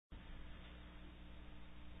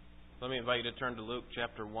Let me invite you to turn to Luke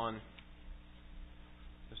chapter 1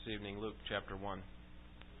 this evening. Luke chapter 1.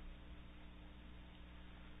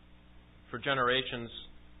 For generations,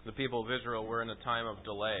 the people of Israel were in a time of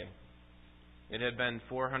delay. It had been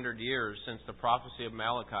 400 years since the prophecy of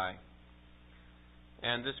Malachi.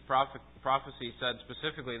 And this prophecy said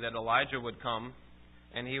specifically that Elijah would come,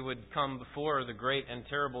 and he would come before the great and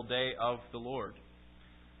terrible day of the Lord.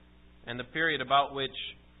 And the period about which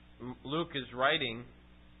Luke is writing,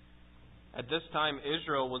 at this time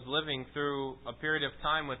Israel was living through a period of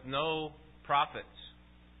time with no prophets.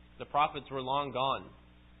 The prophets were long gone.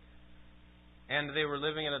 And they were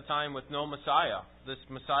living at a time with no Messiah, this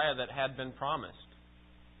Messiah that had been promised.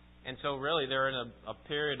 And so really they're in a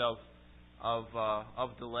period of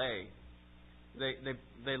delay.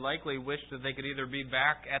 They likely wished that they could either be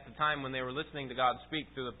back at the time when they were listening to God speak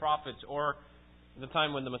through the prophets, or the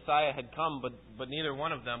time when the Messiah had come, but neither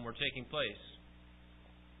one of them were taking place.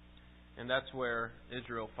 And that's where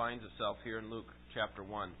Israel finds itself here in Luke chapter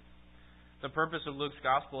 1. The purpose of Luke's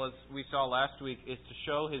Gospel, as we saw last week, is to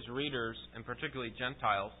show his readers, and particularly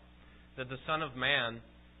Gentiles, that the Son of Man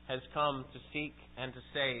has come to seek and to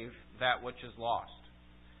save that which is lost.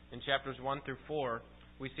 In chapters 1 through 4,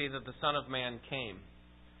 we see that the Son of Man came.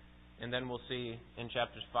 And then we'll see in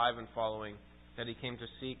chapters 5 and following that he came to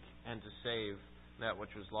seek and to save that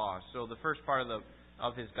which was lost. So the first part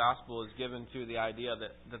of his Gospel is given to the idea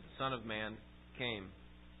that the Son of Man came.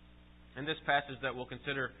 And this passage that we'll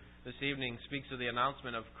consider this evening speaks of the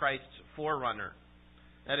announcement of Christ's forerunner.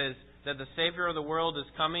 That is, that the Savior of the world is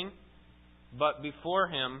coming, but before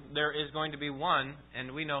him there is going to be one,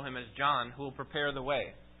 and we know him as John, who will prepare the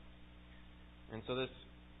way. And so this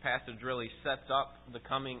passage really sets up the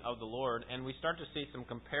coming of the Lord, and we start to see some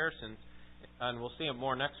comparisons, and we'll see it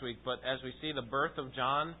more next week, but as we see the birth of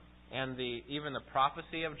John and even the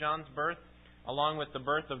prophecy of John's birth, along with the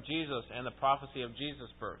birth of Jesus and the prophecy of Jesus'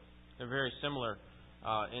 birth, they're very similar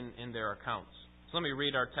in their accounts. So let me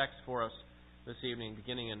read our text for us this evening,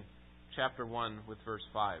 beginning in chapter 1 with verse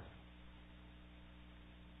 5.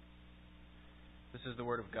 This is the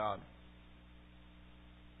Word of God.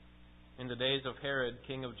 In the days of Herod,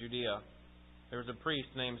 king of Judea, there was a priest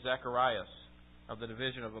named Zacharias of the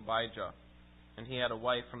division of Abijah, and he had a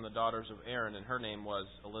wife from the daughters of Aaron, and her name was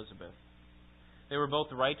Elizabeth. They were both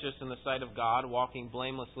righteous in the sight of God, walking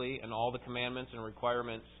blamelessly in all the commandments and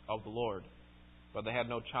requirements of the Lord. But they had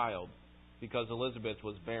no child, because Elizabeth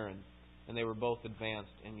was barren, and they were both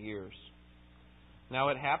advanced in years. Now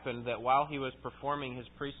it happened that while he was performing his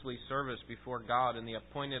priestly service before God in the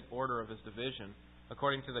appointed order of his division,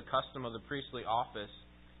 according to the custom of the priestly office,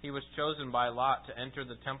 he was chosen by lot to enter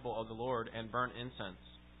the temple of the Lord and burn incense.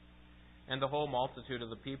 And the whole multitude of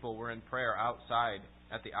the people were in prayer outside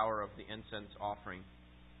at the hour of the incense offering.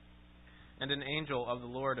 And an angel of the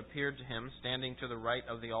Lord appeared to him, standing to the right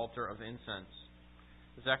of the altar of incense.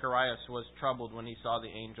 Zacharias was troubled when he saw the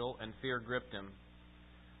angel, and fear gripped him.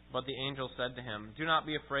 But the angel said to him, "Do not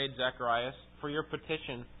be afraid, Zacharias, for your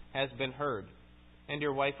petition has been heard. And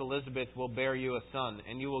your wife Elizabeth will bear you a son,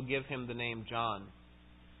 and you will give him the name John.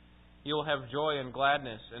 You will have joy and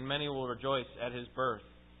gladness, and many will rejoice at his birth,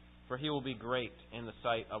 for he will be great in the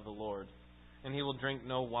sight of the Lord. And he will drink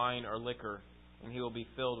no wine or liquor, and he will be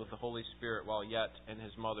filled with the Holy Spirit while yet in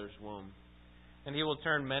his mother's womb. And he will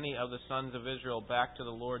turn many of the sons of Israel back to the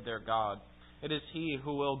Lord their God. It is he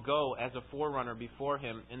who will go as a forerunner before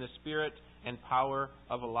him in the spirit and power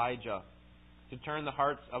of Elijah, to turn the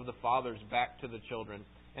hearts of the fathers back to the children,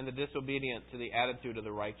 and the disobedient to the attitude of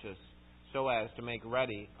the righteous, so as to make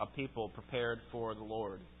ready a people prepared for the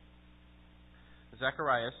Lord."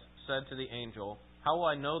 Zacharias said to the angel, "How will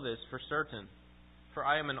I know this for certain? For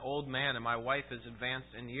I am an old man, and my wife is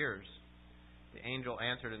advanced in years." The angel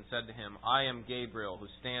answered and said to him, "I am Gabriel, who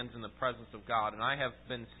stands in the presence of God, and I have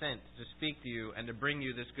been sent to speak to you and to bring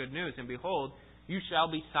you this good news. And behold, you shall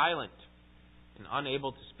be silent and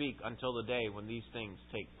unable to speak until the day when these things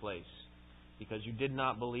take place, because you did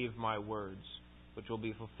not believe my words, which will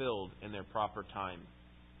be fulfilled in their proper time."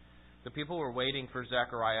 The people were waiting for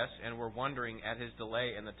Zacharias and were wondering at his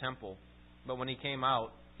delay in the temple. But when he came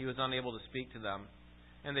out, he was unable to speak to them,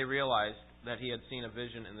 and they realized that he had seen a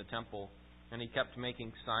vision in the temple, and he kept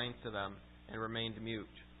making signs to them and remained mute.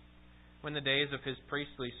 When the days of his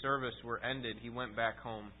priestly service were ended, he went back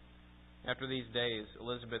home. After these days,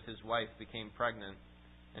 Elizabeth, his wife, became pregnant,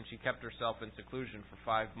 and she kept herself in seclusion for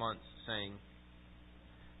 5 months, saying,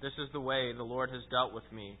 "This is the way the Lord has dealt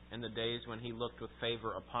with me in the days when he looked with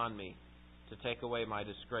favor upon me, to take away my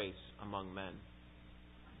disgrace among men."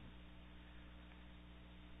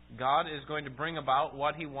 God is going to bring about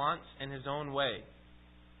what he wants in his own way.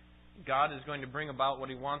 God is going to bring about what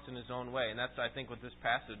He wants in His own way. And that's, I think, what this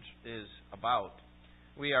passage is about.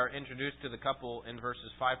 We are introduced to the couple in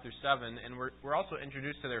verses 5 through 7, and we're also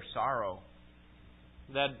introduced to their sorrow,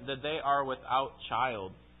 that they are without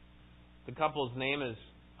child. The couple's name is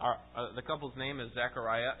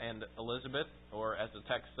Zechariah and Elizabeth, or as the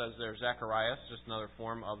text says there, Zacharias, just another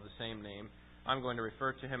form of the same name. I'm going to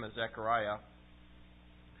refer to him as Zechariah.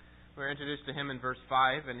 We're introduced to him in verse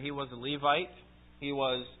 5, and he was a Levite. He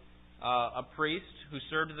was a priest who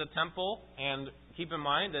served the temple, and keep in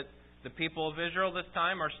mind that the people of Israel this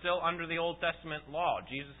time are still under the Old Testament law.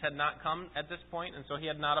 Jesus had not come at this point, and so He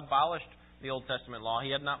had not abolished the Old Testament law. He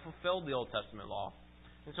had not fulfilled the Old Testament law.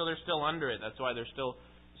 And so they're still under it. That's why they're still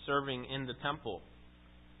serving in the temple.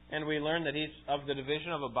 And we learn that he's of the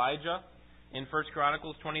division of Abijah in 1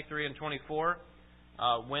 Chronicles 23 and 24.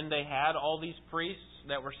 When they had all these priests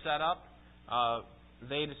that were set up,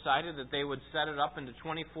 they decided that they would set it up into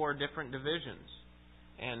 24 different divisions.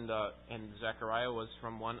 And Zechariah was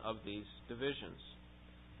from one of these divisions.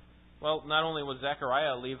 Well, not only was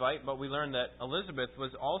Zechariah a Levite, but we learned that Elizabeth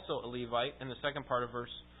was also a Levite in the second part of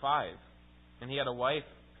verse 5. And he had a wife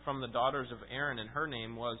from the daughters of Aaron, and her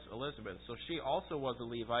name was Elizabeth. So she also was a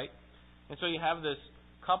Levite. And so you have this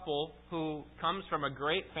couple who comes from a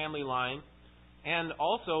great family line, and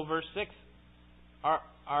also, verse 6,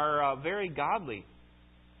 are very godly.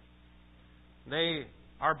 They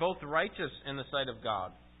are both righteous in the sight of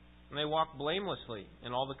God, and they walk blamelessly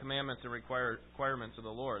in all the commandments and requirements of the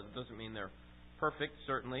Lord. It doesn't mean they're perfect,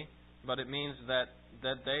 certainly, but it means that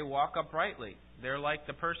they walk uprightly. They're like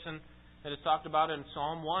the person that is talked about in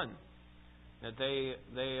Psalm 1, that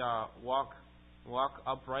they walk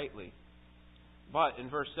uprightly. But in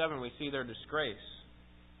verse 7 we see their disgrace.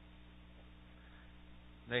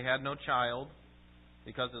 They had no child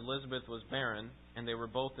because Elizabeth was barren, and they were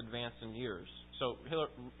both advanced in years. So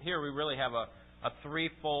here we really have a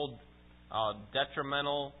threefold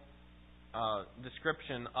detrimental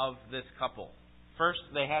description of this couple. First,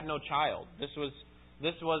 they had no child. This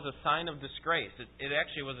was a sign of disgrace. It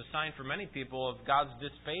actually was a sign for many people of God's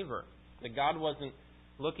disfavor, that God wasn't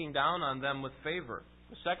looking down on them with favor.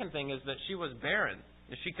 The second thing is that she was barren,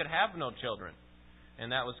 that she could have no children.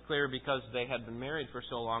 And that was clear because they had been married for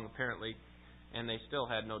so long, apparently, and they still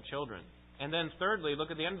had no children. And then thirdly, look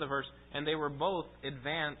at the end of the verse, and they were both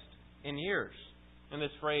advanced in years. And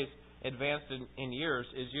this phrase, advanced in years,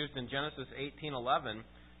 is used in Genesis 18:11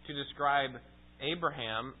 to describe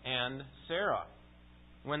Abraham and Sarah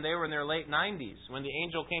when they were in their late 90s, when the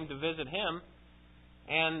angel came to visit him,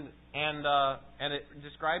 and it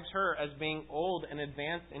describes her as being old and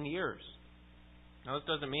advanced in years. Now, this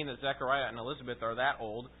doesn't mean that Zechariah and Elizabeth are that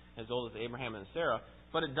old as Abraham and Sarah,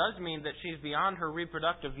 but it does mean that she's beyond her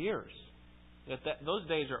reproductive years. Those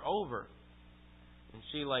days are over. And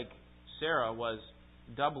she, like Sarah, was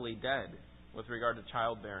doubly dead with regard to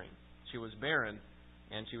childbearing. She was barren,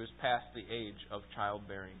 and she was past the age of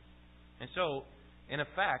childbearing. And so, in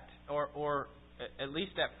effect, or at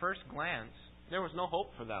least at first glance, there was no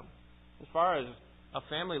hope for them. As far as a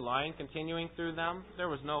family line continuing through them, there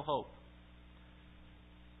was no hope.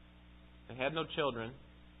 They had no children.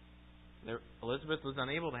 Elizabeth was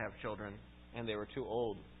unable to have children, and they were too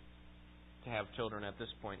old to have children at this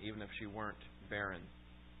point, even if she weren't barren.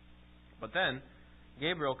 But then,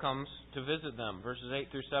 Gabriel comes to visit them. Verses 8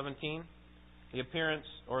 through 17, the appearance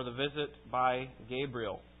or the visit by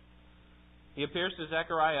Gabriel. He appears to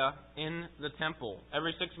Zechariah in the temple.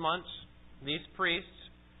 Every 6 months, these priests,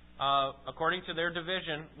 according to their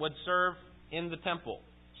division, would serve in the temple.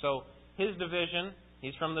 So, his division,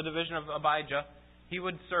 he's from the division of Abijah, he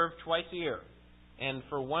would serve twice a year, and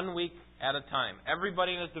for 1 week at a time.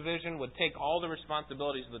 Everybody in his division would take all the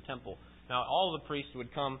responsibilities of the temple. Now, all the priests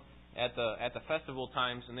would come at the festival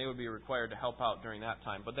times, and they would be required to help out during that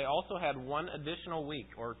time. But they also had one additional week,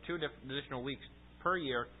 or two additional weeks per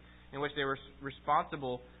year, in which they were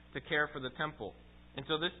responsible to care for the temple. And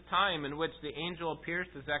so this time in which the angel appears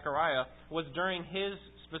to Zechariah was during his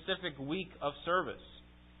specific week of service.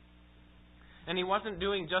 And he wasn't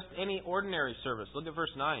doing just any ordinary service. Look at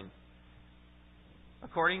verse 9.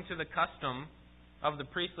 According to the custom of the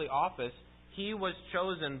priestly office, he was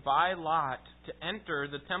chosen by lot to enter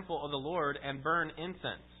the temple of the Lord and burn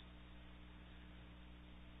incense.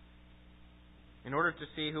 In order to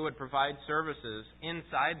see who would provide services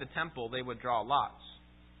inside the temple, they would draw lots.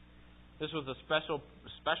 This was a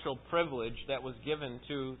special privilege that was given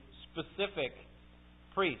to specific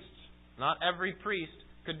priests. Not every priest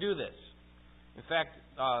could do this. In fact,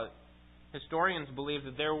 historians believe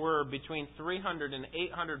that there were between 300 and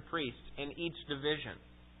 800 priests in each division.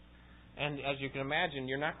 And as you can imagine,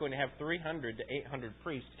 you're not going to have 300 to 800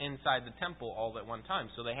 priests inside the temple all at one time.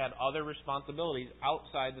 So they had other responsibilities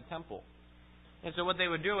outside the temple. And so what they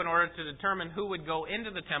would do in order to determine who would go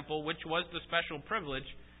into the temple, which was the special privilege,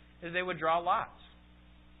 is they would draw lots.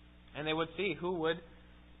 And they would see who would,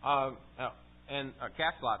 cast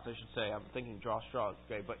lots, I should say. I'm thinking draw straws,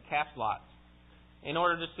 okay, but cast lots. In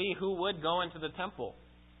order to see who would go into the temple.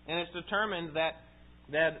 And it's determined that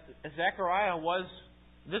Zechariah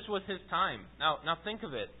this was his time. Now think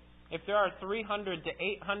of it. If there are 300 to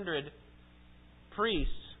 800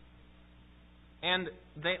 priests, and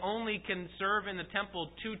they only can serve in the temple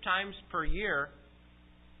 2 times per year,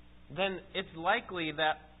 then it's likely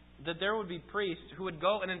that there would be priests who would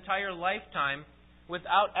go an entire lifetime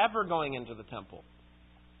without ever going into the temple.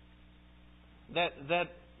 That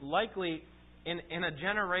likely in a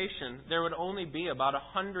generation there would only be about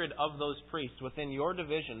 100 of those priests within your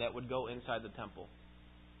division that would go inside the temple.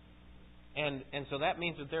 And so that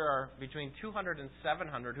means that there are between 200 and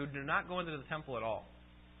 700 who do not go into the temple at all.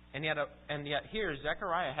 And yet here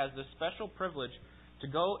Zechariah has this special privilege to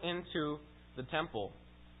go into the temple.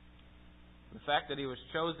 The fact that he was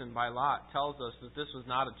chosen by Lot tells us that this was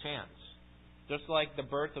not a chance. Just like the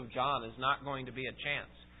birth of John is not going to be a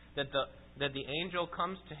chance. That the angel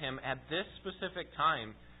comes to him at this specific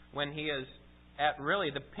time when he is at really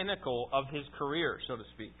the pinnacle of his career, so to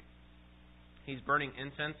speak. He's burning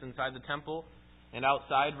incense inside the temple, and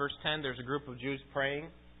outside, verse 10, there's a group of Jews praying.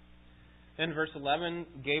 In verse 11,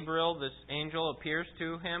 Gabriel, this angel, appears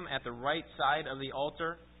to him at the right side of the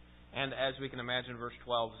altar. And as we can imagine, verse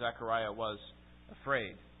 12, Zechariah was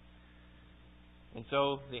afraid. And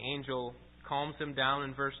so the angel calms him down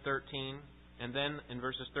in verse 13, and then in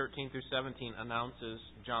verses 13 through 17 announces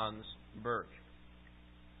John's birth.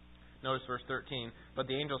 Notice verse 13. But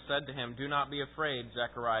the angel said to him, "Do not be afraid,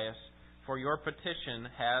 Zacharias, for your petition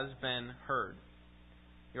has been heard."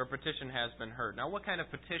 Your petition has been heard. Now, what kind of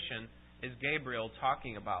petition is Gabriel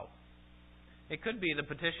talking about? It could be the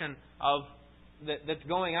petition that's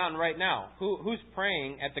going on right now. Who's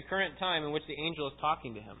praying at the current time in which the angel is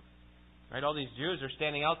talking to him? Right? All these Jews are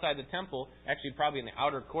standing outside the temple, actually probably in the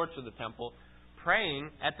outer courts of the temple, praying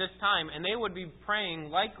at this time, and they would be praying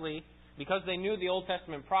likely, because they knew the Old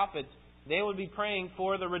Testament prophets, they would be praying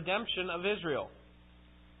for the redemption of Israel.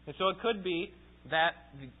 And so it could be that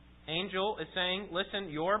the angel is saying, listen,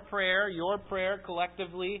 your prayer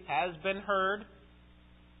collectively has been heard,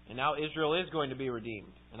 and now Israel is going to be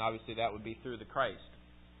redeemed. And obviously that would be through the Christ.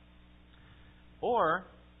 Or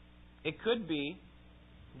it could be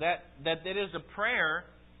that it is a prayer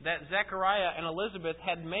that Zechariah and Elizabeth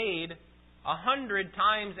had made 100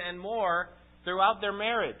 times and more throughout their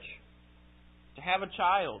marriage to have a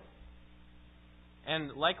child.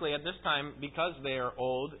 And likely at this time, because they are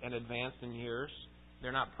old and advanced in years,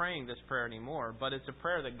 they're not praying this prayer anymore, but it's a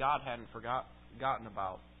prayer that God hadn't forgotten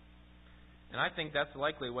about. And I think that's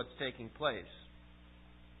likely what's taking place.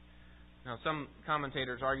 Now, some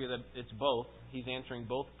commentators argue that it's both. He's answering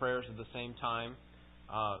both prayers at the same time,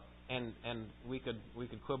 and we could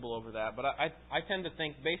quibble over that. But I tend to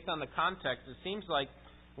think, based on the context, it seems like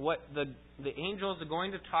what the angels are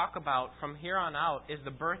going to talk about from here on out is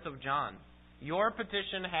the birth of John. Your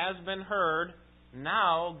petition has been heard.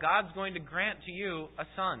 Now God's going to grant to you a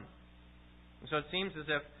son. And so it seems as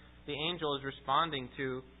if the angel is responding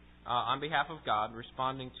to, on behalf of God,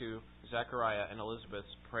 responding to Zechariah and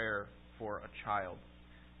Elizabeth's prayer for a child.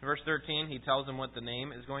 In verse 13, he tells them what the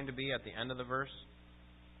name is going to be at the end of the verse.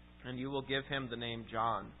 And you will give him the name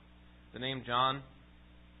John. The name John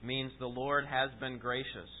means the Lord has been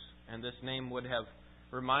gracious. And this name would have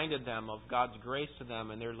reminded them of God's grace to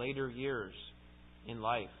them in their later years in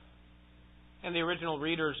life. And the original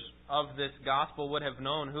readers of this gospel would have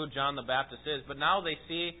known who John the Baptist is. But now they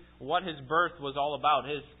see what his birth was all about.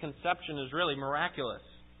 His conception is really miraculous.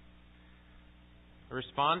 The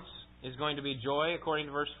response is going to be joy, according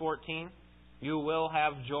to verse 14. You will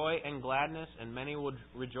have joy and gladness, and many would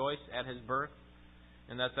rejoice at his birth.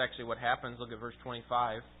 And that's actually what happens. Look at verse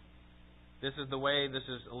 25. This is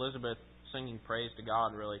Elizabeth singing praise to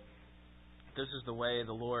God, really. This is the way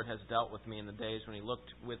the Lord has dealt with me in the days when he looked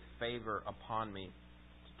with favor upon me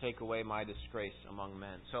to take away my disgrace among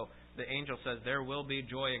men. So the angel says there will be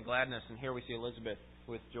joy and gladness, and here we see Elizabeth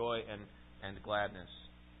with joy and gladness.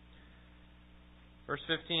 Verse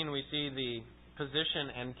 15, we see the position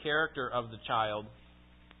and character of the child.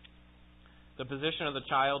 The position of the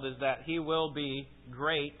child is that he will be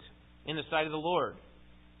great in the sight of the Lord.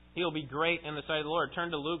 He will be great in the sight of the Lord.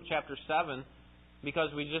 Turn to Luke chapter 7, because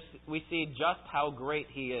we see just how great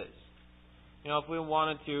he is. You know, if we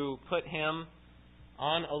wanted to put him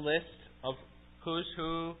on a list who's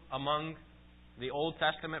who among the Old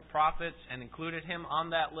Testament prophets and included him on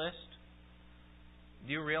that list,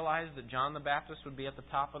 do you realize that John the Baptist would be at the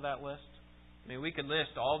top of that list? I mean, we could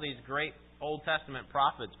list all these great Old Testament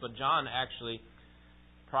prophets, but John actually,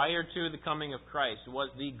 prior to the coming of Christ, was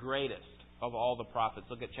the greatest of all the prophets.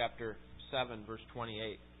 Look at chapter 7, verse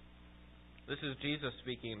 28. This is Jesus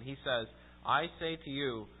speaking. He says, I say to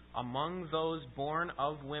you, among those born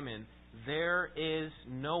of women, there is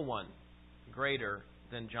no one greater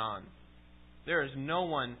than John. There is no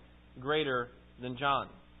one greater than John.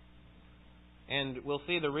 And we'll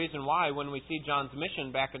see the reason why when we see John's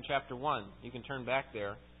mission back in chapter 1. You can turn back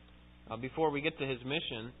there. Before we get to his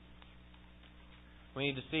mission, we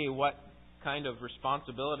need to see what kind of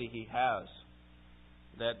responsibility he has.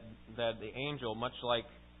 That the angel, much like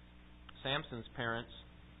Samson's parents,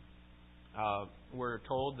 were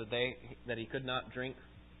told that he could not drink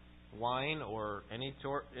wine or any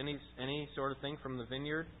sort of thing from the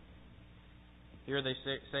vineyard. Here they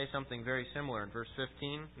say something very similar in verse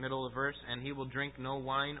 15, middle of the verse, and he will drink no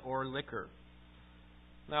wine or liquor.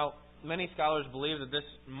 Now, many scholars believe that this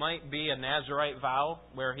might be a Nazirite vow,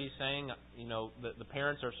 where he's saying, that the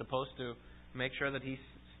parents are supposed to make sure that he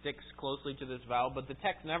sticks closely to this vow, but the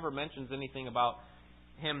text never mentions anything about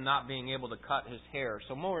him not being able to cut his hair.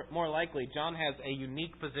 So more likely, John has a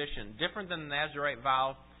unique position, different than the Nazirite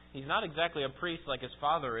vow. He's not exactly a priest like his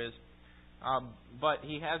father is, but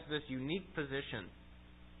he has this unique position.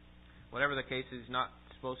 Whatever the case, he's not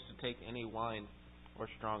supposed to take any wine or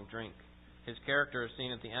strong drink. His character is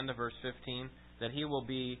seen at the end of verse 15, that he will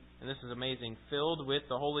be, and this is amazing, filled with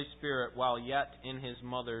the Holy Spirit while yet in his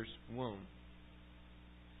mother's womb.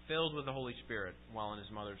 Filled with the Holy Spirit while in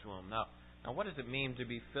his mother's womb. Now, what does it mean to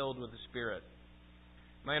be filled with the Spirit?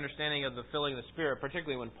 My understanding of the filling of the Spirit,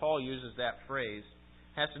 particularly when Paul uses that phrase,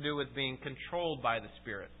 has to do with being controlled by the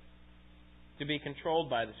Spirit. To be controlled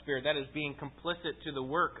by the Spirit, that is being complicit to the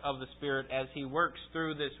work of the Spirit as He works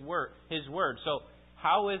through this work, His Word. So,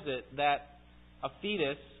 how is it that a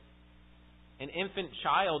fetus, an infant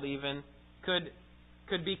child even,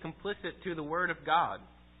 could be complicit to the Word of God?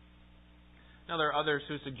 Now, there are others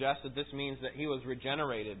who suggest that this means that he was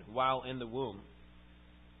regenerated while in the womb.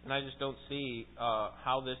 And I just don't see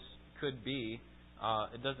how this could be.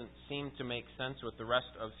 It doesn't seem to make sense with the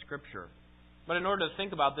rest of Scripture. But in order to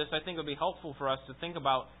think about this, I think it would be helpful for us to think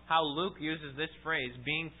about how Luke uses this phrase,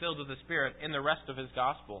 being filled with the Spirit, in the rest of his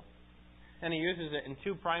Gospel. And he uses it in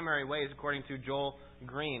two primary ways, according to Joel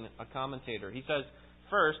Green, a commentator. He says,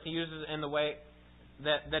 first, he uses it in the way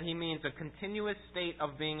that he means a continuous state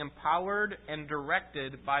of being empowered and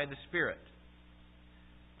directed by the Spirit.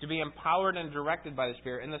 To be empowered and directed by the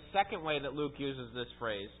Spirit. And the second way that Luke uses this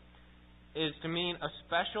phrase is to mean a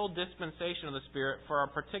special dispensation of the Spirit for a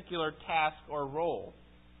particular task or role.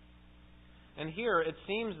 And here it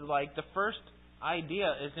seems like the first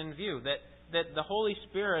idea is in view, that the Holy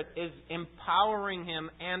Spirit is empowering him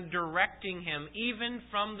and directing him even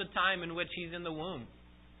from the time in which he's in the womb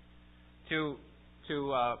to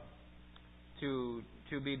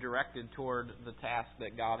be directed toward the task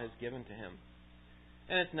that God has given to him.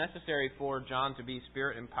 And it's necessary for John to be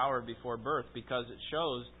Spirit empowered before birth because it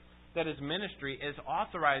shows that his ministry is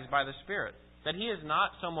authorized by the Spirit. That he is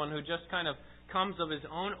not someone who just kind of comes of his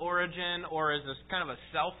own origin or is a kind of a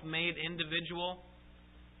self-made individual,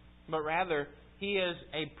 but rather he is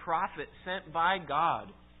a prophet sent by God,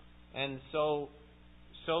 and so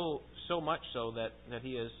much so that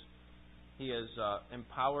he is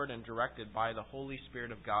empowered and directed by the Holy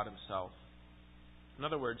Spirit of God Himself. In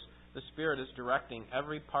other words, the Spirit is directing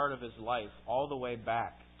every part of his life all the way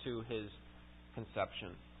back to his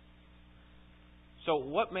conception. So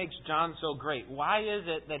what makes John so great? Why is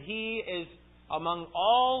it that he is, among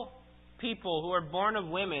all people who are born of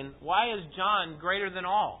women, why is John greater than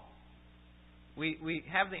all? We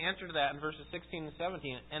have the answer to that in verses 16 and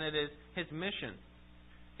 17, and it is his mission.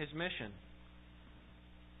 His mission.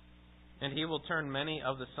 And he will turn many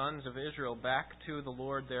of the sons of Israel back to the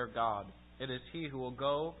Lord their God. It is he who will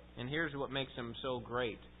go, and here's what makes him so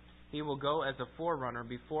great. He will go as a forerunner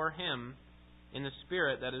before him in the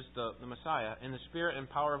Spirit, that is the Messiah, in the spirit and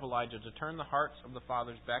power of Elijah, to turn the hearts of the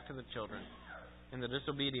fathers back to the children, and the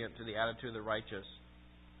disobedient to the attitude of the righteous,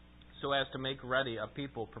 so as to make ready a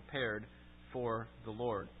people prepared for the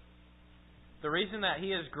Lord. The reason that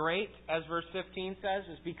he is great, as verse 15 says,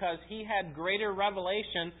 is because he had greater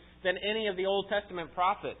revelation than any of the Old Testament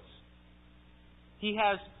prophets. He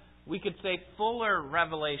has, we could say, fuller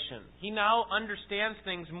revelation. He now understands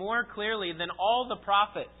things more clearly than all the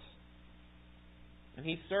prophets. And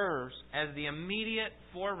he serves as the immediate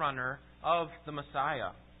forerunner of the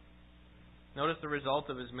Messiah. Notice the result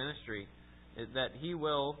of his ministry. that He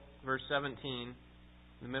will, verse 17, in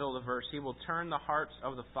the middle of the verse, He will turn the hearts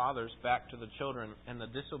of the fathers back to the children and the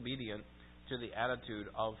disobedient to the attitude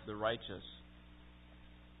of the righteous.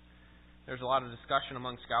 There's a lot of discussion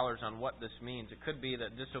among scholars on what this means. It could be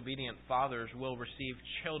that disobedient fathers will receive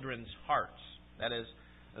children's hearts. That is,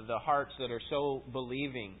 the hearts that are so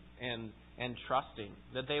believing and trusting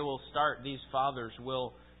that these fathers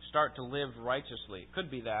will start to live righteously. It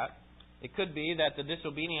could be that. It could be that the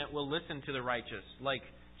disobedient will listen to the righteous. Like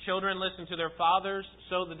children listen to their fathers,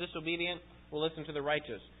 so the disobedient will listen to the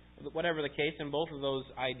righteous. Whatever the case, in both of those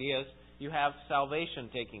ideas, you have salvation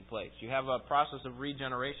taking place. You have a process of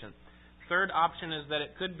regeneration. Third option is that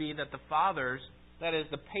it could be that the fathers, that is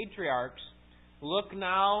the patriarchs, look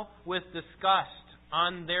now with disgust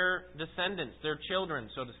on their descendants, their children,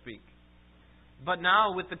 so to speak. But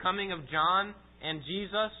now, with the coming of John and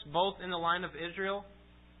Jesus, both in the line of Israel,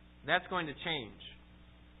 that's going to change.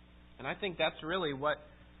 And I think that's really what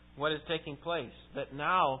is taking place. That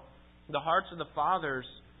now, the hearts of the fathers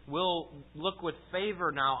will look with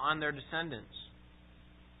favor now on their descendants.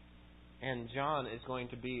 And John is going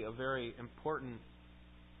to be a very important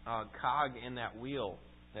cog in that wheel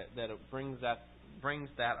that brings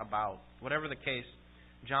that about. Whatever the case,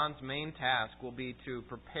 John's main task will be to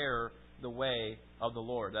prepare the way of the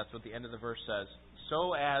Lord. That's what the end of the verse says.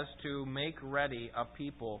 So as to make ready a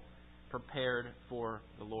people prepared for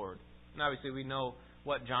the Lord. And obviously we know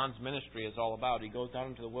what John's ministry is all about. He goes down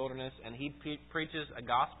into the wilderness and he preaches a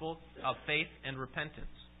gospel of faith and repentance.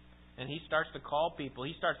 And he starts to call people,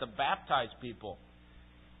 he starts to baptize people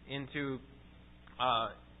into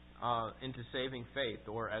saving faith,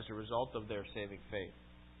 or as a result of their saving faith.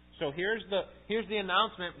 So here's the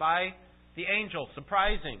announcement by the angel.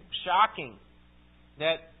 Surprising, shocking,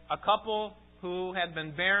 that a couple who had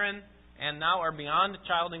been barren and now are beyond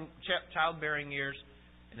childbearing years,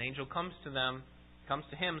 an angel comes to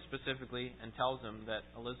him specifically, and tells him that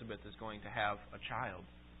Elizabeth is going to have a child,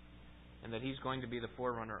 and that he's going to be the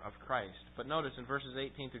forerunner of Christ. But notice in verses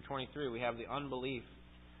 18 through 23, we have the unbelief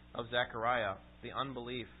of Zechariah. The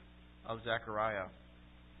unbelief of Zechariah.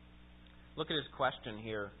 Look at his question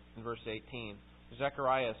here in verse 18.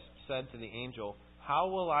 Zechariah said to the angel, "How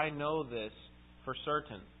will I know this for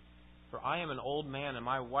certain? For I am an old man and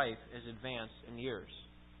my wife is advanced in years."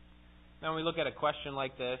 Now when we look at a question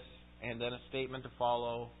like this and then a statement to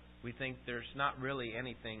follow, we think there's not really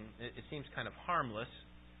anything. It seems kind of harmless.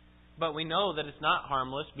 But we know that it's not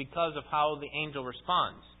harmless because of how the angel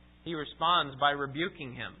responds. He responds by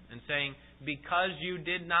rebuking him and saying, "Because you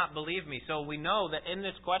did not believe me." So we know that in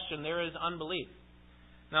this question there is unbelief.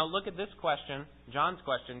 Now look at this question, John's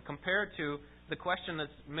question, compared to the question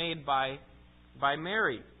that's made by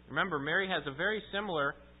Mary. Remember, Mary has a very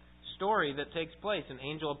similar story that takes place. An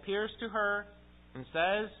angel appears to her and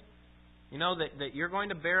says, that you're going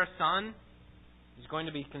to bear a son. He's going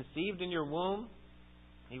to be conceived in your womb,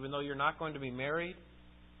 even though you're not going to be married.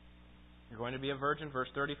 You're going to be a virgin. Verse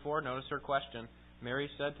 34, notice her question. Mary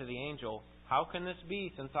said to the angel, "How can this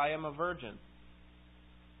be, since I am a virgin?"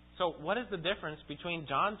 So what is the difference between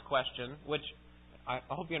John's question, which I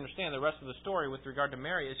hope you understand the rest of the story with regard to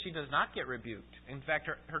Mary, is she does not get rebuked. In fact,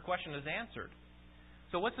 her question is answered.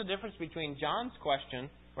 So what's the difference between John's question,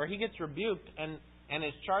 where he gets rebuked and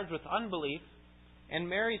is charged with unbelief, and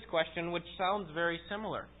Mary's question, which sounds very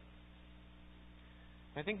similar?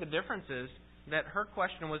 I think the difference is that her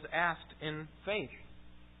question was asked in faith.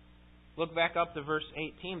 Look back up to verse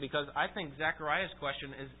 18, because I think Zechariah's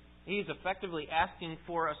question is, he's effectively asking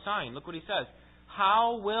for a sign. Look what he says.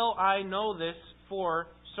 "How will I know this for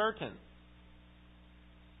certain?"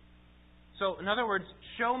 So, in other words,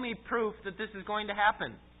 show me proof that this is going to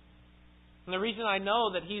happen. And the reason I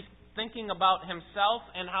know that he's thinking about himself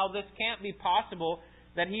and how this can't be possible,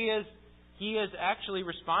 that he is actually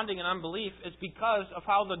responding in unbelief, is because of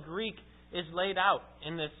how the Greek is laid out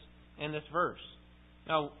in this verse.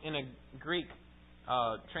 Now, in a Greek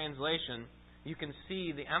translation, you can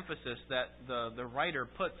see the emphasis that the writer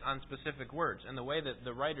puts on specific words. And the way that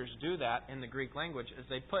the writers do that in the Greek language is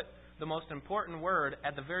they put the most important word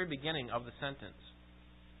at the very beginning of the sentence.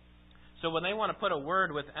 So when they want to put a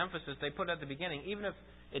word with emphasis, they put it at the beginning, even if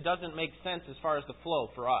it doesn't make sense as far as the flow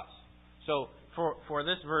for us. So for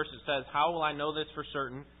this verse it says, "How will I know this for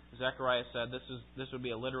certain?" Zechariah said this would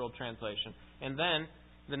be a literal translation. And then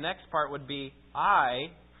the next part would be,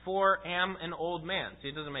 "I am an old man." See,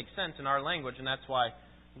 it doesn't make sense in our language, and that's why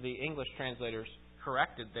the English translators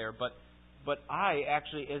corrected there. But "I"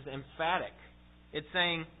 actually is emphatic. It's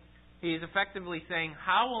saying, he's effectively saying,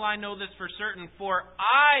 "How will I know this for certain? For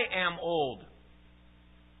I am old,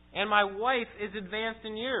 and my wife is advanced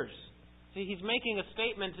in years." See, he's making a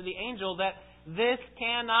statement to the angel that this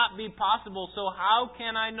cannot be possible, so how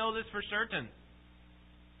can I know this for certain?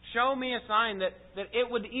 Show me a sign that it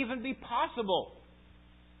would even be possible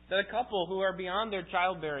that a couple who are beyond their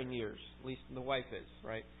childbearing years, at least the wife is,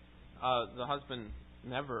 right? The husband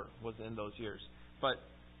never was in those years. But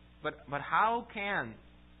how can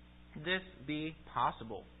this be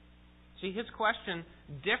possible? See, his question,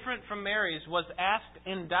 different from Mary's, was asked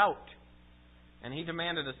in doubt, and he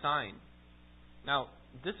demanded a sign. Now,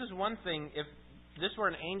 this is one thing if this were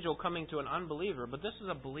an angel coming to an unbeliever, but this is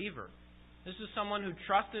a believer. This is someone who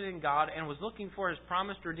trusted in God and was looking for His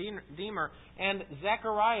promised Redeemer. And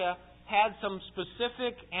Zechariah had some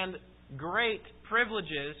specific and great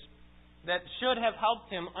privileges that should have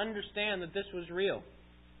helped him understand that this was real.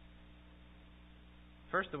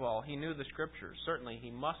 First of all, he knew the Scriptures. Certainly, he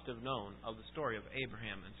must have known of the story of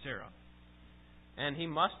Abraham and Sarah. And he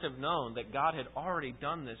must have known that God had already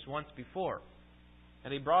done this once before.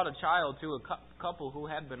 And He brought a child to a couple who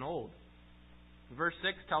had been old. Verse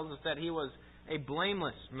 6 tells us that he was a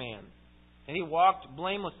blameless man. And he walked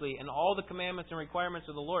blamelessly in all the commandments and requirements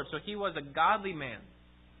of the Lord. So he was a godly man.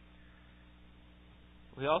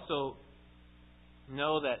 We also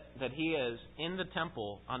know that he is in the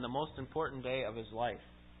temple on the most important day of his life.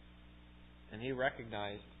 And he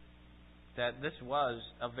recognized that this was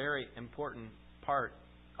a very important part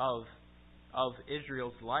of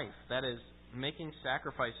Israel's life. That is, making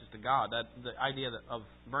sacrifices to God. That the idea of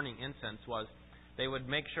burning incense was they would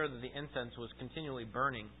make sure that the incense was continually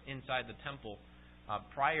burning inside the temple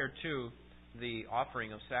prior to the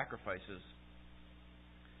offering of sacrifices.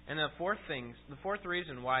 And the fourth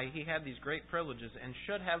reason why he had these great privileges and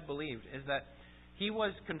should have believed is that he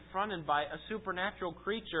was confronted by a supernatural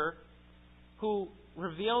creature who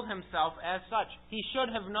revealed himself as such. He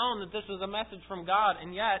should have known that this was a message from God,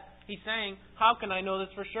 and yet he's saying, how can I know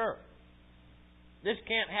this for sure? This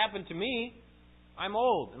can't happen to me. I'm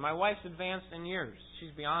old, and my wife's advanced in years.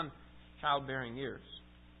 She's beyond childbearing years.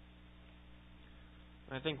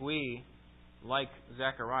 And I think we, like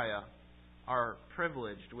Zechariah, are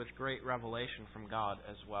privileged with great revelation from God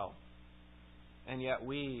as well. And yet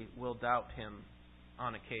we will doubt Him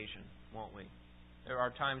on occasion, won't we? There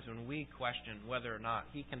are times when we question whether or not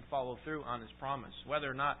He can follow through on His promise,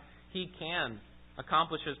 whether or not He can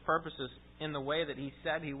accomplish His purposes in the way that He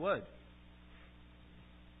said He would.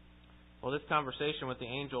 Well, this conversation with the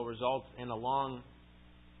angel results in a long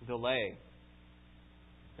delay.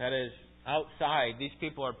 That is, outside, these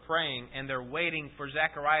people are praying and they're waiting for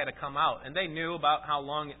Zechariah to come out. And they knew about how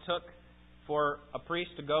long it took for a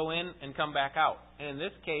priest to go in and come back out. And in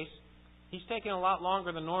this case, he's taking a lot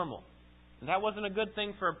longer than normal. And that wasn't a good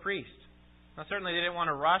thing for a priest. Now, certainly they didn't want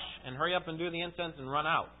to rush and hurry up and do the incense and run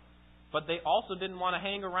out. But they also didn't want to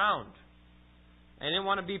hang around. They didn't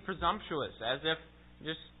want to be presumptuous, as if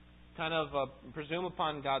just kind of presume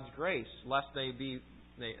upon God's grace, lest they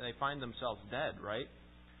find themselves dead, right?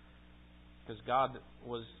 Because God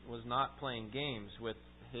was not playing games with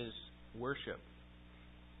His worship.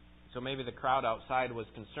 So maybe the crowd outside was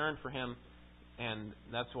concerned for him, and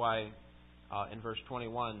that's why in verse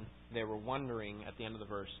 21 they were wondering at the end of the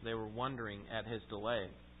verse. They were wondering at his delay.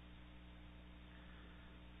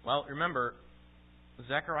 Well, remember,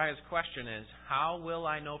 Zechariah's question is, how will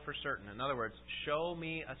I know for certain? In other words, show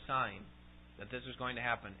me a sign that this is going to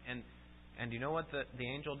happen. And you know what the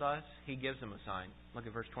angel does? He gives him a sign. Look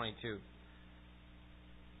at verse 22.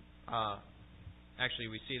 Actually,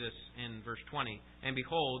 we see this in verse 20. And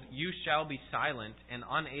behold, you shall be silent and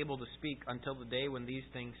unable to speak until the day when these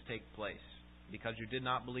things take place, because you did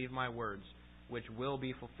not believe my words, which will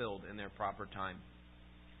be fulfilled in their proper time.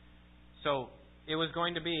 So, it was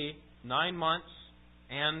going to be 9 months,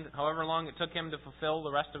 and however long it took him to fulfill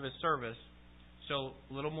the rest of his service, so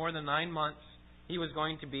a little more than 9 months, he was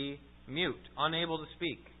going to be mute, unable to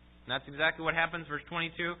speak. And that's exactly what happens. Verse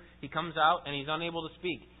 22, he comes out and he's unable to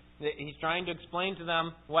speak. He's trying to explain to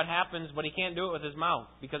them what happens, but he can't do it with his mouth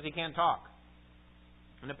because he can't talk.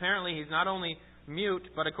 And apparently he's not only mute,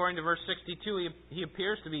 but according to verse 62, he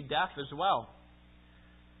appears to be deaf as well.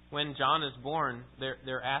 When John is born,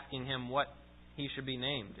 they're asking him what he should be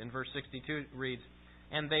named. In verse 62 reads,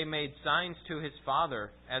 and they made signs to his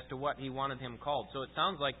father as to what he wanted him called. So it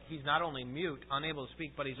sounds like he's not only mute, unable to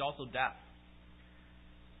speak, but he's also deaf.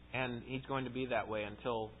 And he's going to be that way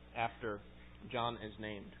until after John is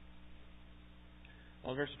named.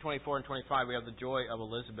 Well, in verses 24 and 25, we have the joy of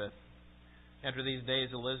Elizabeth. After these days,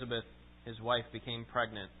 Elizabeth, his wife, became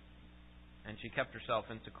pregnant, and she kept herself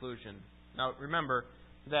in seclusion. Now, remember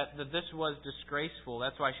that this was disgraceful.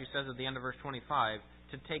 That's why she says at the end of verse 25,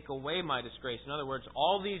 to take away my disgrace. In other words,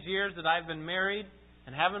 all these years that I've been married,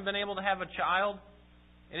 and haven't been able to have a child,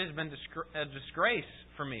 it has been a disgrace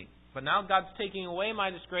for me. But now God's taking away my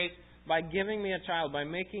disgrace by giving me a child, by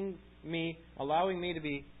allowing me to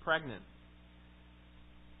be pregnant.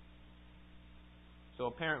 So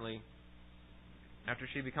apparently, after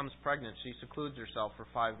she becomes pregnant, she secludes herself for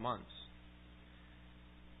 5 months.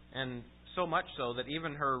 And so much so that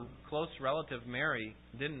even her close relative Mary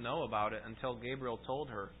didn't know about it until Gabriel told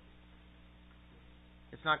her.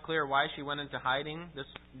 It's not clear why she went into hiding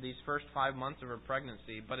these first 5 months of her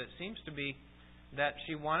pregnancy, but it seems to be that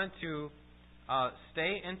she wanted to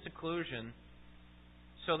stay in seclusion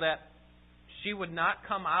so that she would not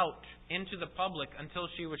come out into the public until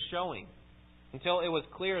she was showing, until it was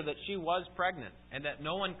clear that she was pregnant and that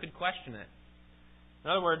no one could question it.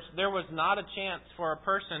 In other words, there was not a chance for a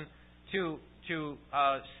person to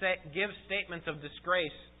give statements of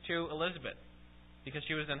disgrace to Elizabeth because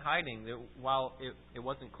she was in hiding while it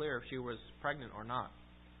wasn't clear if she was pregnant or not.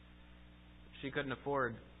 She couldn't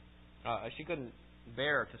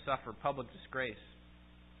bear to suffer public disgrace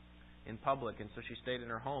in public, and so she stayed in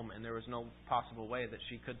her home, and there was no possible way that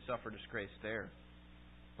she could suffer disgrace there.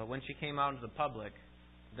 But when she came out into the public,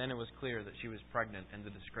 then it was clear that she was pregnant and the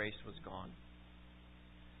disgrace was gone.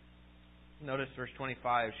 Notice verse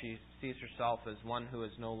 25, she sees herself as one who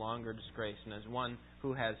is no longer disgraced and as one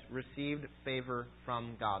who has received favor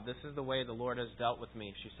from God. This is the way the Lord has dealt with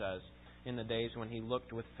me, she says, in the days when He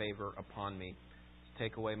looked with favor upon me to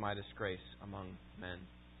take away my disgrace among men.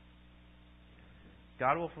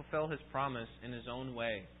 God will fulfill His promise in His own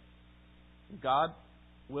way. God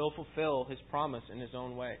will fulfill His promise in His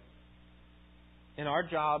own way. And our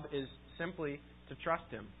job is simply to trust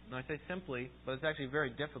Him. And I say simply, but it's actually very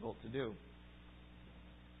difficult to do.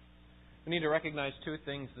 We need to recognize 2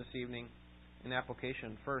 things this evening in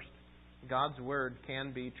application. First, God's Word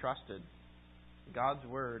can be trusted. God's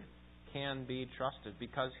Word can be trusted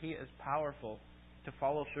because He is powerful to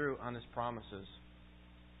follow through on His promises.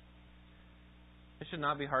 It should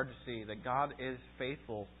not be hard to see that God is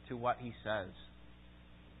faithful to what He says.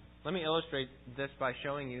 Let me illustrate this by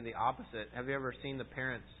showing you the opposite. Have you ever seen the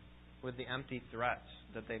parents with the empty threats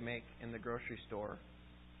that they make in the grocery store?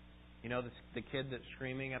 You know, the kid that's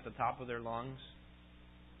screaming at the top of their lungs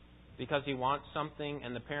because he wants something,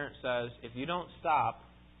 and the parent says, if you don't stop,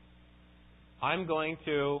 I'm going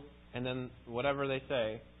to, and then whatever they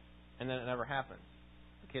say, and then it never happens.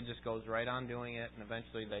 The kid just goes right on doing it, and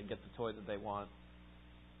eventually they get the toy that they want.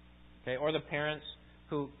 Okay, or the parents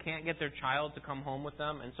who can't get their child to come home with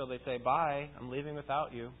them, and so they say, bye, I'm leaving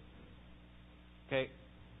without you. Okay,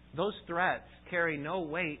 those threats carry no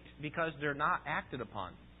weight because they're not acted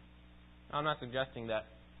upon. Now, I'm not suggesting that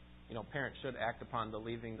parents should act upon the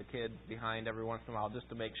leaving the kid behind every once in a while just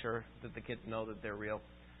to make sure that the kids know that they're real.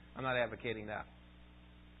 I'm not advocating that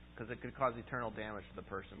because it could cause eternal damage to the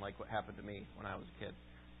person, like what happened to me when I was a kid.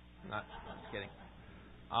 I'm just kidding.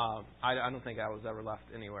 I don't think I was ever left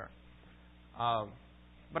anywhere.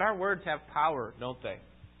 But our words have power, don't they?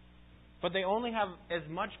 But they only have as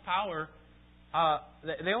much power.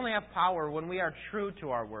 They only have power when we are true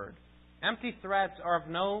to our word. Empty threats are of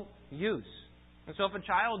no use. And so if a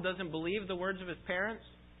child doesn't believe the words of his parents,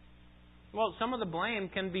 well, some of the blame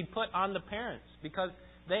can be put on the parents because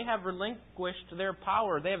they have relinquished their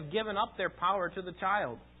power. They have given up their power to the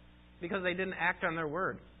child because they didn't act on their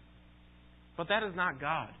word. But that is not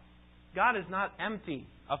God. God is not empty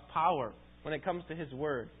of power when it comes to His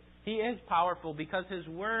Word. He is powerful because His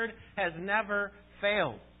Word has never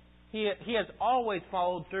failed. He has always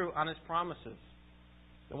followed through on His promises.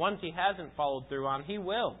 The ones He hasn't followed through on, He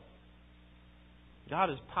will. God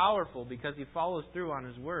is powerful because He follows through on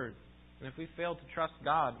His Word. And if we fail to trust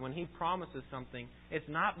God when He promises something, it's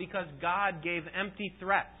not because God gave empty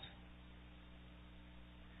threats.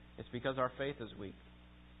 It's because our faith is weak.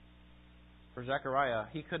 For Zechariah,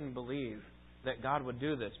 he couldn't believe that God would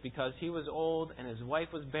do this because he was old and his wife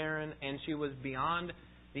was barren and she was beyond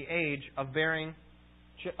the age of bearing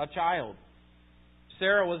a child.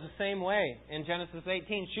 Sarah was the same way in Genesis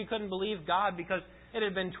 18. She couldn't believe God because it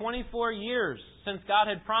had been 24 years since God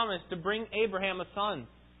had promised to bring Abraham a son.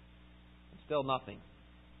 Still nothing.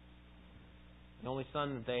 The only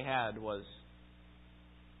son that they had was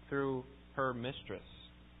through her mistress,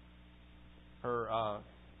 her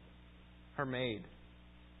maid.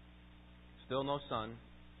 Still no son.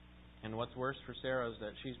 And what's worse for Sarah is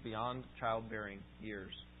that she's beyond childbearing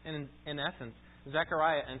years. And in essence,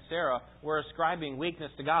 Zechariah and Sarah were ascribing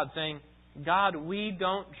weakness to God, saying, God, we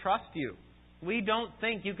don't trust you. We don't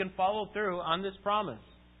think you can follow through on this promise.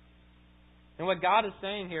 And what God is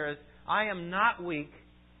saying here is, I am not weak,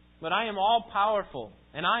 but I am all powerful,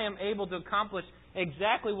 and I am able to accomplish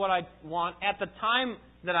exactly what I want at the time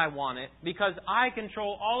that I want it because I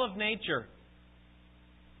control all of nature.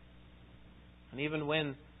 And even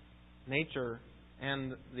when nature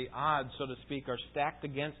and the odds, so to speak, are stacked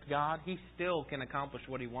against God, He still can accomplish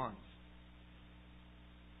what He wants.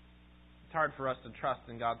 It's hard for us to trust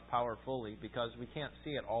in God's power fully because we can't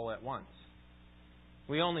see it all at once.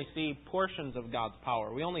 We only see portions of God's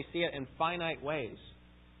power. We only see it in finite ways.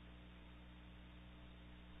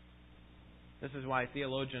 This is why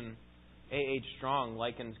theologian A.H. Strong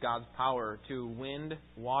likens God's power to wind,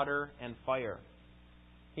 water, and fire.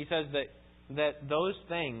 He says that those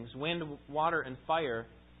things, wind, water, and fire,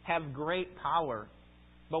 have great power.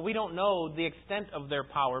 But we don't know the extent of their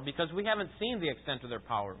power because we haven't seen the extent of their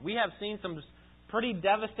power. We have seen some pretty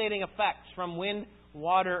devastating effects from wind,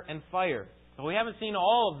 water, and fire. But we haven't seen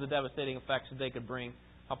all of the devastating effects that they could bring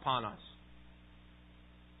upon us.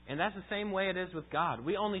 And that's the same way it is with God.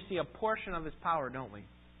 We only see a portion of His power, don't we?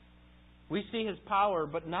 We see His power,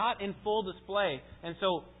 but not in full display. And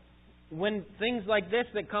so, when things like this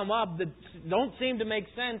that come up that don't seem to make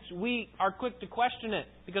sense, we are quick to question it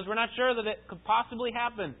because we're not sure that it could possibly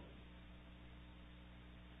happen.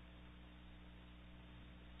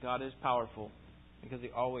 God is powerful because He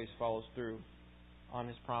always follows through on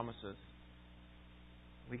His promises.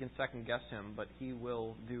 We can second guess Him, but He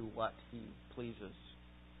will do what He pleases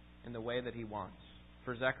in the way that He wants.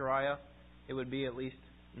 For Zechariah, it would be at least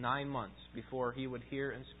 9 months before he would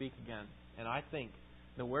hear and speak again. And I think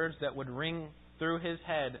the words that would ring through his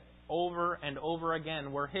head over and over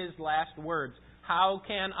again were his last words. How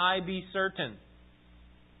can I be certain?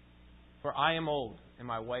 For I am old, and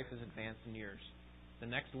my wife is advanced in years. The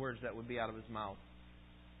next words that would be out of his mouth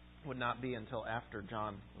would not be until after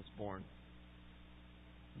John was born.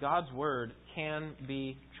 God's Word can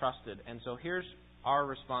be trusted. And so here's our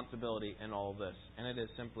responsibility in all of this. And it is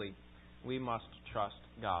simply, we must trust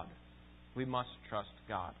God. We must trust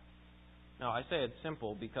God. Now, I say it's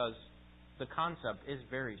simple because the concept is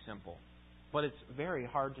very simple. But it's very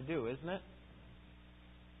hard to do, isn't it?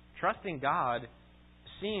 Trusting God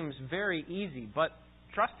seems very easy, but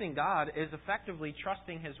trusting God is effectively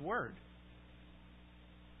trusting His Word.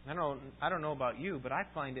 I don't know about you, but I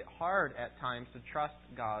find it hard at times to trust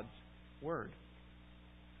God's Word.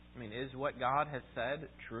 I mean, is what God has said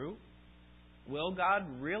true? Will God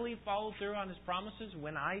really follow through on His promises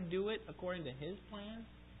when I do it according to His plan?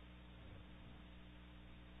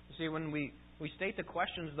 You see, when we state the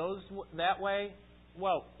questions that way,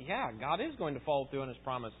 well, yeah, God is going to follow through on His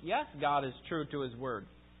promise. Yes, God is true to His Word.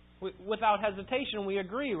 Without hesitation, we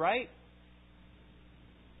agree, right?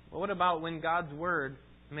 But what about when God's Word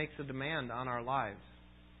makes a demand on our lives?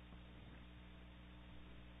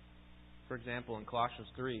 For example, in Colossians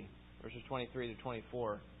 3, verses 23 to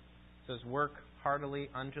 24, it says, "Work heartily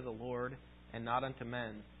unto the Lord and not unto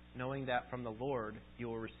men, knowing that from the Lord you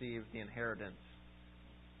will receive the inheritance."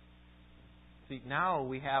 See, now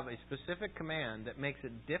we have a specific command that makes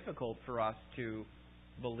it difficult for us to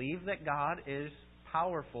believe that God is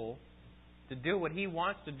powerful to do what He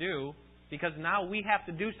wants to do, because now we have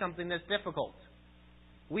to do something that's difficult.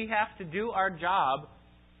 We have to do our job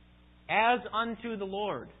as unto the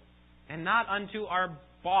Lord and not unto our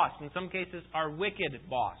boss. In some cases, our wicked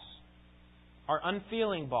boss, our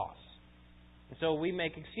unfeeling boss. And so we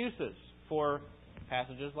make excuses for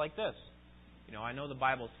passages like this. I know the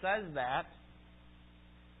Bible says that,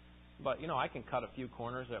 but, I can cut a few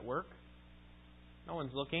corners at work. No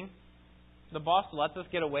one's looking. The boss lets us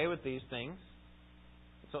get away with these things.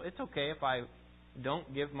 So it's okay if I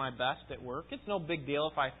don't give my best at work. It's no big deal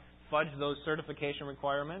if I fudge those certification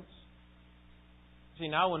requirements. See,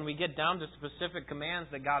 now when we get down to specific commands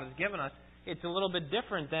that God has given us, it's a little bit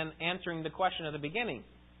different than answering the question at the beginning.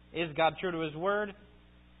 Is God true to His Word?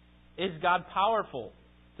 Is God powerful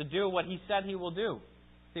to do what He said He will do?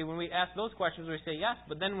 See, when we ask those questions, we say yes.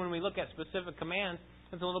 But then when we look at specific commands,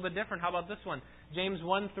 it's a little bit different. How about this one? James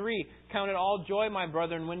 1:3, "Count it all joy, my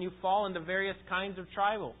brethren, when you fall into various kinds of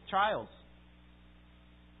trials."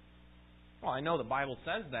 Well, I know the Bible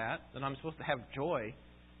says that I'm supposed to have joy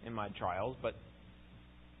in my trials, but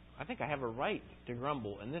I think I have a right to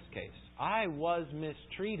grumble in this case. I was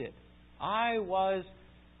mistreated. I was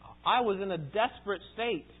in a desperate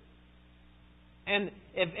state. And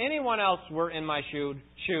if anyone else were in my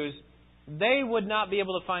shoes, they would not be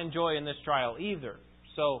able to find joy in this trial either.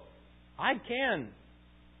 So I can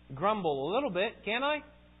grumble a little bit, can't I?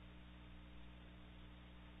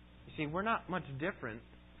 You see, we're not much different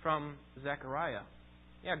from Zechariah.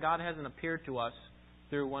 Yeah, God hasn't appeared to us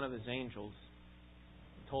through one of His angels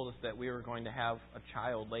and told us that we were going to have a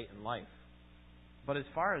child late in life. But as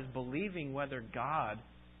far as believing whether God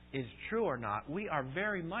is true or not, we are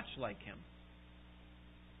very much like Him.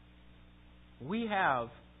 we have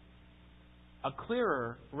a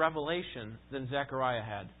clearer revelation than Zechariah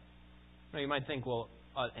had. Now, you might think, well,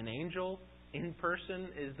 an angel in person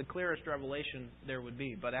is the clearest revelation there would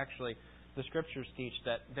be. But actually, the Scriptures teach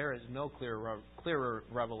that there is no clearer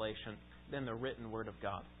revelation than the written Word of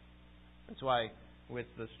God. That's why with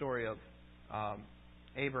the story of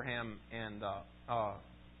Abraham and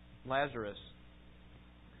Lazarus,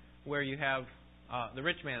 where you have the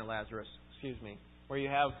rich man and Lazarus, where you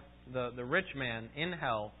have the rich man in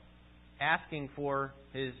hell asking for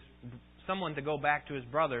someone to go back to his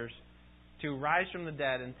brothers to rise from the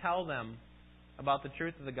dead and tell them about the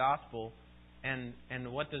truth of the gospel. And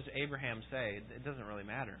what does Abraham say? It doesn't really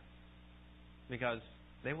matter, because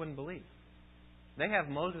they wouldn't believe. They have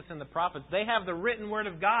Moses and the prophets. They have the written Word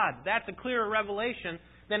of God. That's a clearer revelation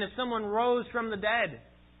than if someone rose from the dead.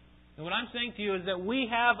 And what I'm saying to you is that we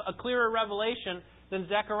have a clearer revelation than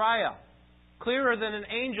Zechariah. Clearer than an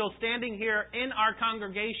angel standing here in our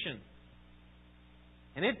congregation.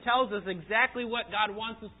 And it tells us exactly what God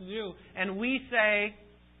wants us to do. And we say,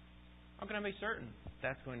 how can I be certain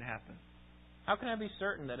that's going to happen? How can I be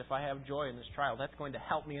certain that if I have joy in this trial, that's going to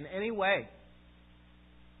help me in any way?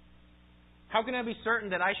 How can I be certain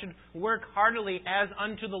that I should work heartily as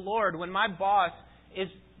unto the Lord when my boss is,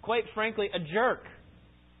 quite frankly, a jerk?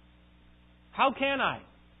 How can I?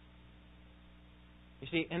 You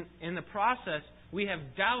see, in the process, we have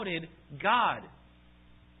doubted God.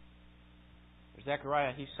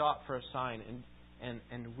 Zechariah, he sought for a sign,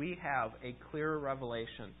 and we have a clearer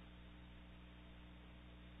revelation.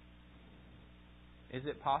 Is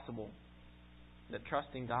it possible that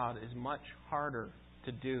trusting God is much harder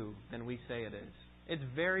to do than we say it is? It's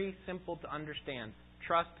very simple to understand.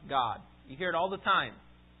 Trust God. You hear it all the time.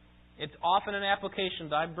 It's often an application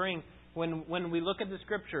that I bring when we look at the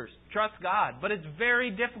Scriptures. Trust God. But it's very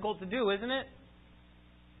difficult to do, isn't it?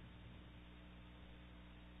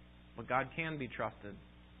 But God can be trusted.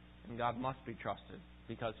 And God must be trusted,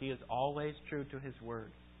 because He is always true to His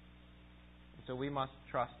Word. And so we must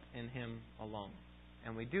trust in Him alone.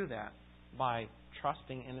 And we do that by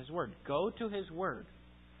trusting in His Word. Go to His Word.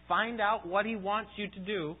 Find out what He wants you to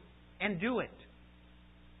do and do it.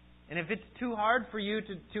 And if it's too hard for you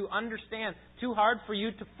to understand, too hard for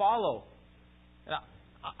you to follow,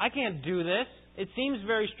 I can't do this. It seems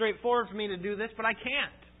very straightforward for me to do this, but I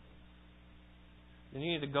can't. Then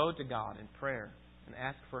you need to go to God in prayer and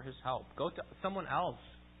ask for His help. Go to someone else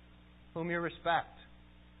whom you respect.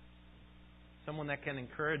 Someone that can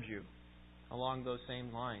encourage you along those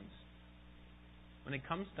same lines. When it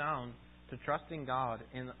comes down to trusting God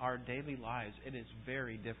in our daily lives, it is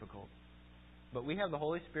very difficult. But we have the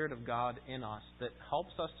Holy Spirit of God in us that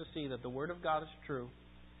helps us to see that the Word of God is true.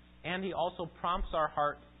 And He also prompts our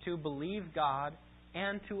heart to believe God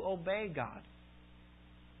and to obey God.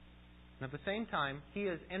 And at the same time, He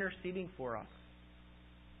is interceding for us.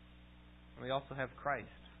 And we also have Christ,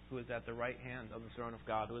 who is at the right hand of the throne of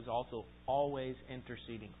God, who is also always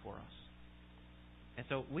interceding for us. And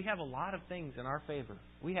so we have a lot of things in our favor.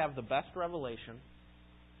 We have the best revelation.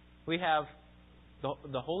 We have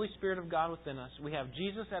the Holy Spirit of God within us. We have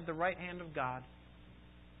Jesus at the right hand of God.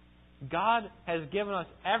 God has given us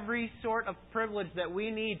every sort of privilege that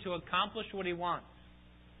we need to accomplish what He wants.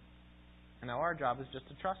 And now our job is just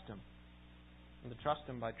to trust Him. And to trust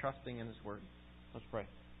Him by trusting in His Word. Let's pray.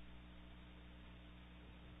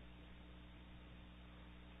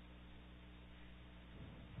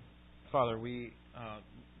 Father, we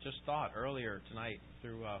just thought earlier tonight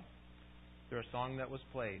through a song that was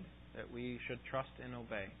played that we should trust and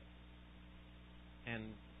obey. And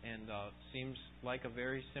seems like a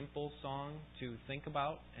very simple song to think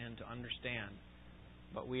about and to understand.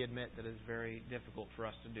 But we admit that it's very difficult for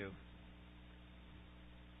us to do.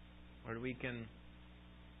 Lord, we can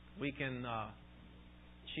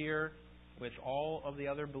cheer with all of the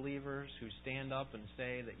other believers who stand up and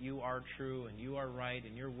say that You are true and You are right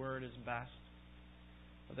and Your Word is best.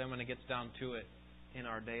 But then when it gets down to it in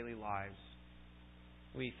our daily lives,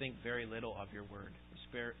 we think very little of Your Word. We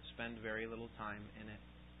spend very little time in it.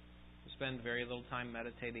 We spend very little time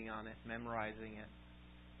meditating on it, memorizing it,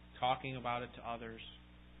 talking about it to others,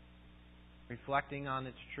 reflecting on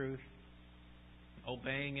its truth,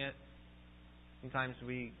 obeying it. Sometimes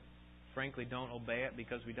we frankly don't obey it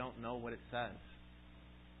because we don't know what it says.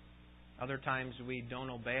 Other times we don't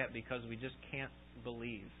obey it because we just can't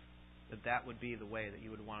believe that would be the way that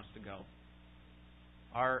You would want us to go.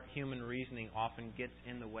 Our human reasoning often gets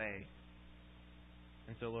in the way.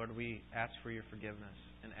 And so, Lord, we ask for Your forgiveness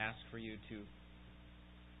and ask for You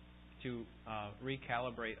to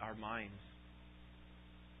recalibrate our minds.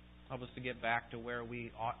 Help us to get back to where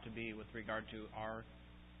we ought to be with regard to our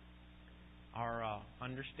our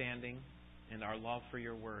understanding and our love for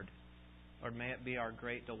Your Word. Lord, may it be our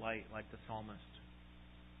great delight like the psalmist.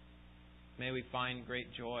 May we find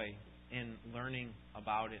great joy in learning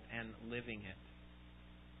about it and living it,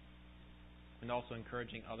 and also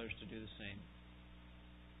encouraging others to do the same.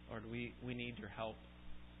 Lord, we need Your help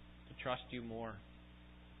to trust You more.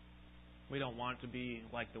 We don't want to be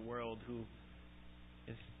like the world who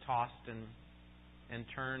is tossed and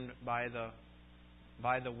turned by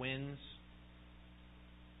the winds.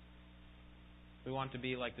 We want to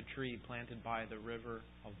be like the tree planted by the river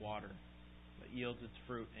of water that yields its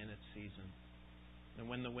fruit in its season. And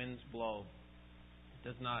when the winds blow, it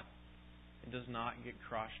does not get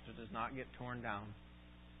crushed. It does not get torn down.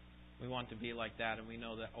 We want to be like that, and we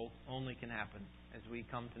know that only can happen as we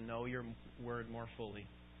come to know Your Word more fully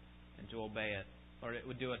and to obey it. Lord, it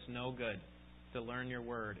would do us no good to learn Your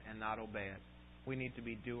Word and not obey it. We need to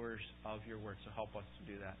be doers of Your Word, so help us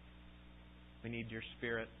to do that. We need Your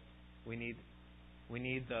Spirit. We need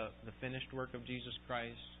the finished work of Jesus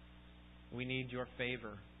Christ. We need Your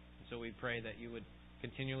favor. So we pray that You would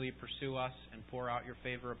continually pursue us and pour out Your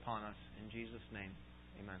favor upon us. In Jesus' name,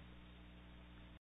 amen.